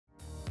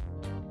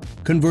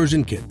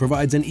Conversion Kit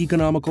provides an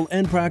economical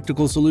and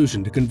practical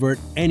solution to convert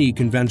any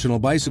conventional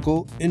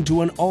bicycle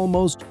into an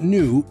almost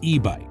new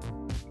e-bike.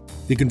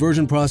 The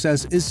conversion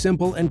process is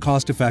simple and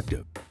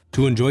cost-effective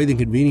to enjoy the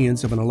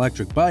convenience of an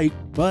electric bike,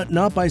 but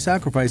not by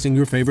sacrificing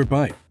your favorite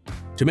bike.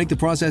 To make the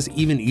process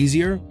even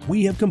easier,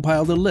 we have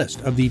compiled a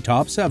list of the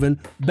top 7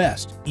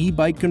 best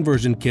e-bike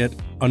conversion kit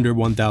under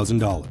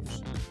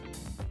 $1,000.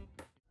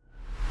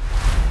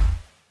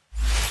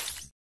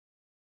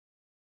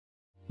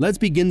 Let's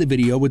begin the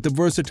video with the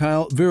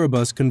versatile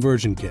Veribus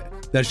Conversion Kit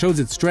that shows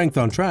its strength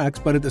on tracks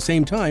but at the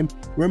same time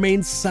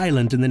remains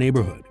silent in the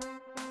neighborhood.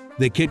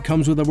 The kit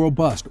comes with a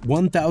robust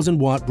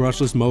 1,000-watt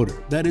brushless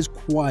motor that is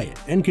quiet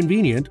and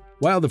convenient,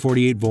 while the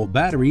 48-volt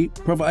battery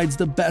provides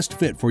the best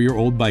fit for your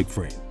old bike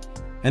frame.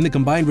 And the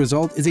combined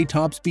result is a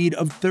top speed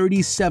of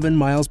 37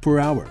 miles per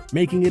hour,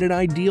 making it an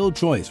ideal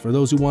choice for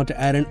those who want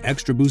to add an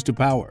extra boost of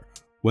power,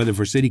 whether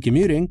for city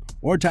commuting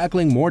or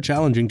tackling more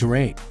challenging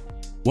terrain.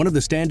 One of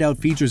the standout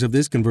features of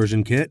this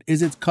conversion kit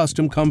is its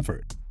custom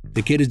comfort.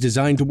 The kit is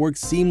designed to work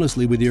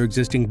seamlessly with your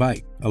existing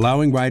bike,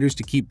 allowing riders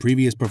to keep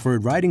previous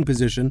preferred riding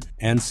position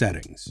and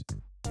settings.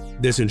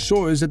 This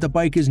ensures that the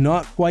bike is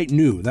not quite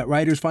new that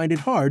riders find it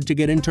hard to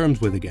get in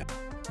terms with again.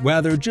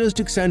 Rather,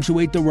 just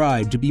accentuate the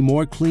ride to be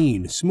more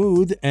clean,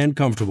 smooth, and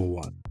comfortable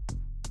one.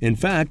 In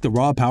fact, the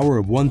raw power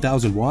of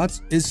 1,000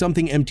 watts is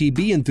something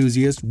MTB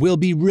enthusiasts will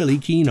be really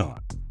keen on.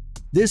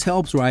 This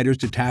helps riders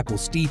to tackle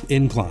steep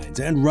inclines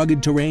and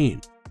rugged terrain,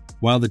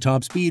 while the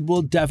top speed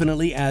will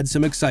definitely add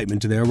some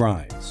excitement to their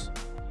rides.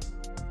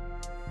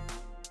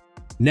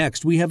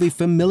 Next, we have a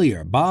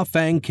familiar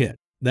Bafang kit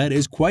that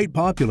is quite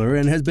popular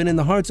and has been in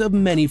the hearts of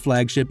many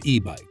flagship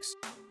e-bikes,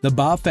 the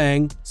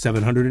Bafang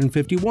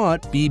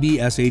 750-watt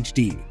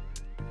BBSHD.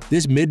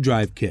 This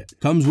mid-drive kit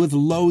comes with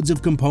loads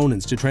of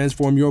components to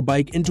transform your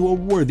bike into a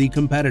worthy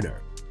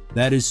competitor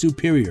that is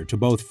superior to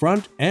both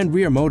front and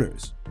rear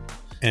motors.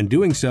 And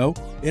doing so,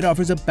 it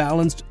offers a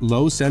balanced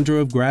low center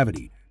of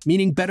gravity,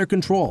 meaning better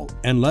control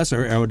and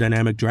lesser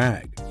aerodynamic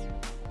drag.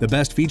 The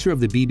best feature of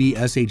the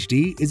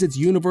BBSHD is its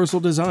universal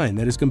design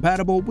that is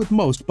compatible with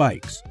most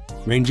bikes,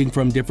 ranging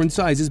from different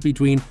sizes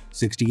between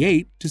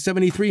 68 to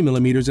 73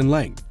 mm in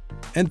length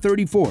and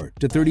 34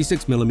 to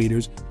 36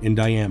 mm in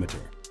diameter.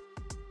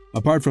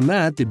 Apart from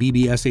that, the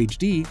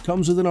BBSHD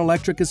comes with an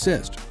electric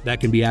assist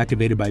that can be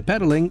activated by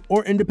pedaling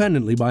or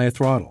independently by a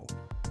throttle.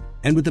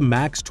 And with a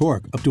max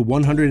torque up to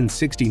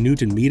 160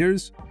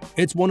 Nm,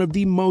 it's one of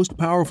the most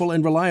powerful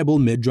and reliable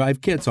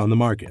mid-drive kits on the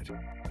market.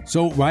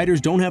 So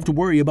riders don't have to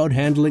worry about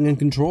handling and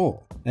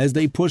control as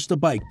they push the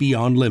bike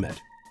beyond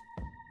limit.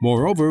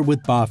 Moreover,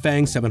 with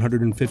Bafang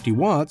 750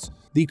 watts,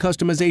 the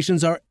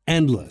customizations are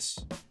endless.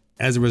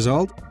 As a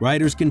result,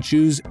 riders can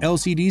choose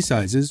LCD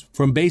sizes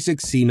from basic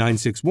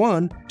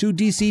C961 to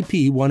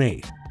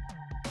DCP18.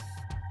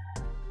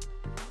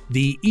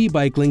 The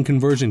eBike Link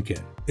Conversion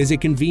Kit is a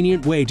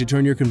convenient way to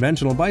turn your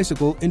conventional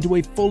bicycle into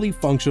a fully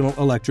functional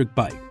electric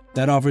bike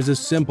that offers a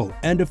simple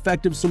and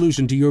effective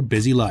solution to your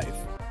busy life.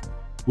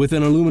 With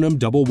an aluminum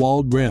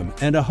double-walled rim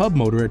and a hub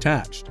motor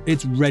attached,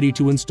 it's ready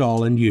to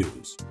install and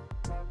use.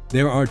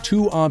 There are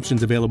 2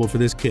 options available for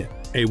this kit: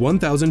 a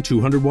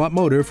 1,200-watt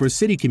motor for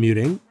city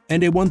commuting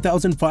and a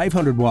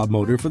 1,500-watt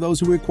motor for those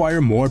who require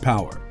more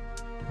power.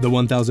 The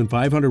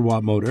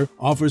 1,500-watt motor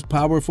offers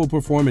powerful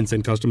performance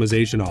and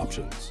customization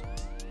options.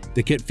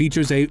 The kit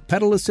features a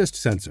pedal assist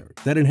sensor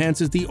that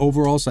enhances the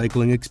overall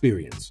cycling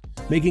experience,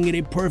 making it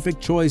a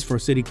perfect choice for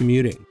city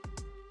commuting.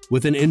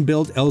 With an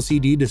inbuilt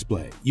LCD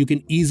display, you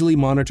can easily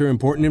monitor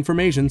important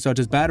information such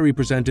as battery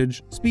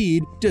percentage,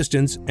 speed,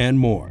 distance, and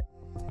more.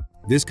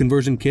 This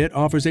conversion kit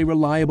offers a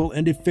reliable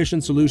and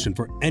efficient solution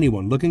for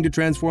anyone looking to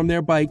transform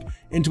their bike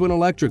into an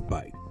electric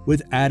bike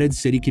with added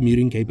city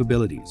commuting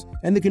capabilities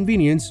and the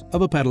convenience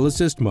of a pedal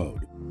assist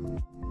mode.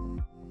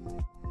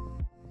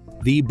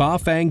 The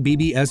Bafang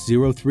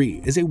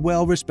BBS03 is a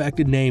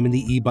well-respected name in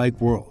the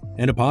e-bike world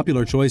and a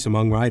popular choice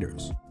among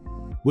riders.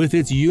 With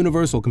its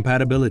universal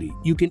compatibility,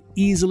 you can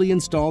easily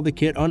install the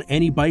kit on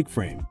any bike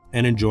frame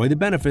and enjoy the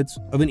benefits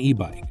of an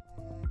e-bike.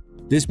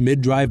 This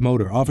mid-drive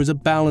motor offers a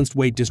balanced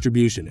weight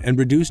distribution and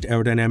reduced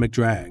aerodynamic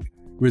drag,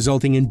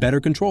 resulting in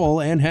better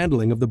control and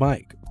handling of the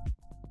bike.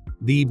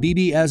 The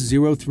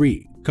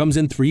BBS03 comes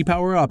in 3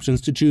 power options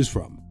to choose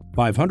from: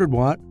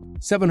 500-watt,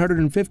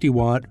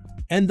 750-watt,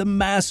 and the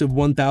massive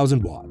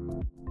 1,000-watt,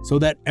 so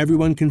that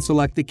everyone can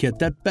select the kit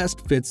that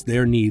best fits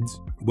their needs,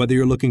 whether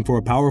you're looking for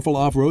a powerful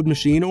off-road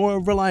machine or a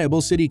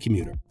reliable city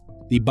commuter.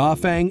 The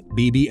Bafang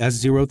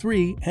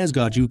BBS03 has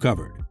got you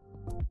covered.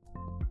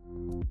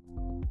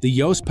 The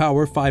Yoost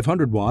Power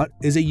 500-watt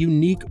is a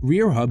unique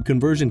rear hub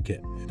conversion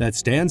kit that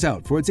stands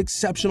out for its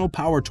exceptional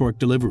power torque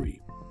delivery.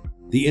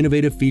 The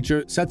innovative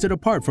feature sets it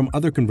apart from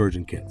other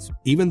conversion kits,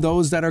 even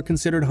those that are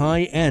considered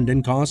high-end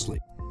and costly,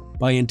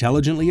 by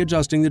intelligently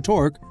adjusting the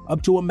torque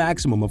up to a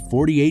maximum of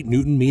 48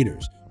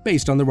 Nm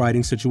based on the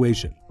riding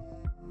situation.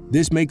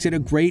 This makes it a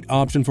great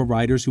option for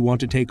riders who want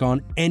to take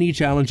on any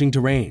challenging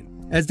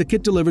terrain, as the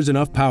kit delivers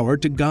enough power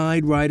to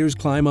guide riders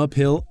climb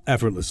uphill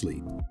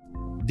effortlessly.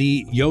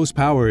 The Yoost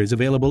Power is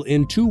available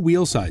in 2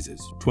 wheel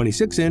sizes,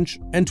 26-inch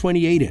and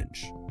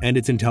 28-inch, and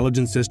its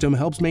intelligent system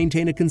helps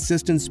maintain a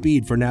consistent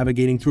speed for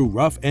navigating through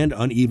rough and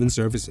uneven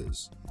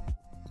surfaces.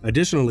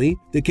 Additionally,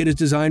 the kit is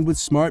designed with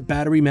smart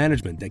battery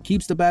management that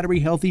keeps the battery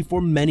healthy for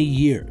many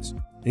years,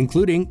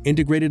 including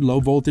integrated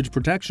low-voltage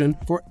protection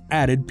for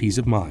added peace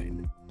of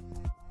mind.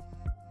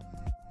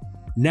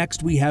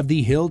 Next, we have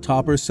the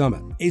Hilltopper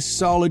Summit, a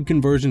solid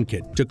conversion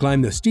kit to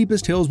climb the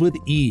steepest hills with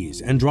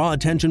ease and draw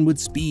attention with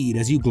speed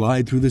as you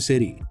glide through the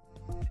city.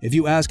 If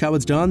you ask how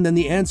it's done, then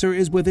the answer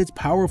is with its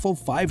powerful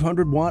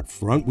 500-watt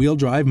front-wheel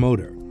drive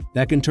motor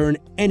that can turn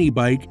any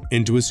bike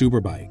into a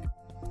superbike.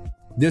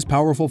 This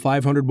powerful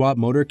 500-watt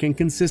motor can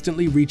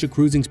consistently reach a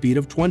cruising speed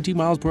of 20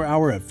 miles per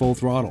hour at full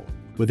throttle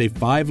with a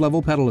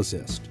 5-level pedal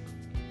assist.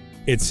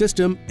 Its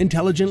system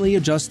intelligently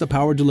adjusts the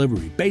power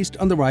delivery based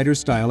on the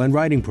rider's style and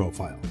riding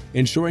profile,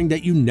 ensuring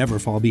that you never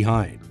fall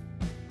behind.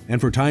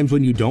 And for times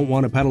when you don't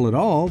want to pedal at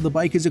all, the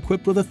bike is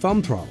equipped with a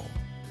thumb throttle.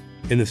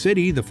 In the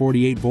city, the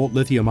 48-volt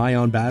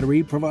lithium-ion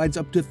battery provides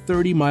up to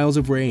 30 miles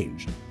of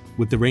range,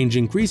 with the range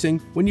increasing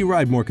when you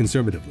ride more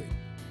conservatively.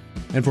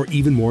 And for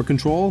even more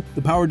control,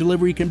 the power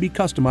delivery can be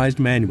customized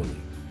manually.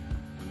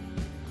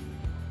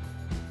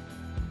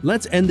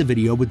 Let's end the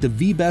video with the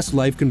VBEST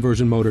Life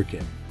Conversion Motor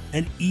Kit,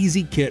 an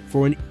easy kit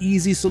for an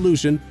easy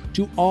solution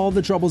to all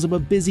the troubles of a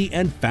busy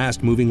and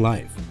fast-moving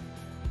life.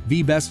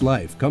 VBEST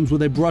Life comes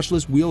with a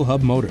brushless wheel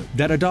hub motor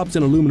that adopts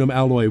an aluminum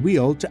alloy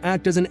wheel to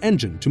act as an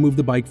engine to move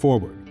the bike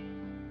forward.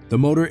 The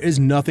motor is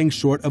nothing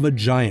short of a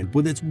giant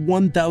with its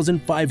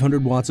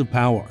 1,500 watts of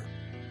power.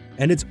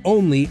 And it's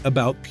only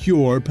about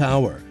pure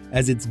power,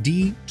 as its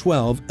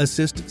D12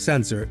 assist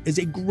sensor is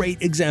a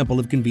great example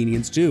of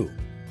convenience too.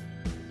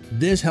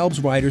 This helps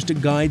riders to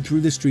guide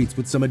through the streets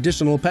with some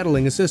additional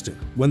pedaling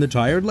assistance when the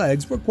tired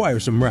legs require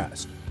some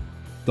rest.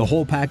 The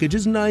whole package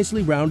is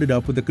nicely rounded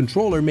up with a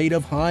controller made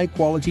of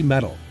high-quality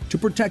metal to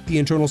protect the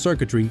internal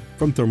circuitry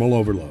from thermal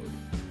overload.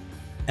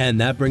 And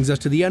that brings us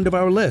to the end of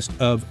our list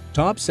of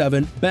Top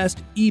 7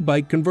 Best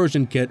E-Bike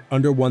Conversion Kit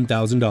under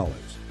 $1,000.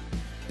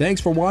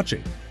 Thanks for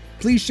watching.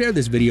 Please share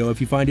this video if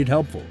you find it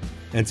helpful,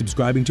 and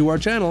subscribing to our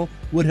channel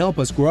would help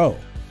us grow.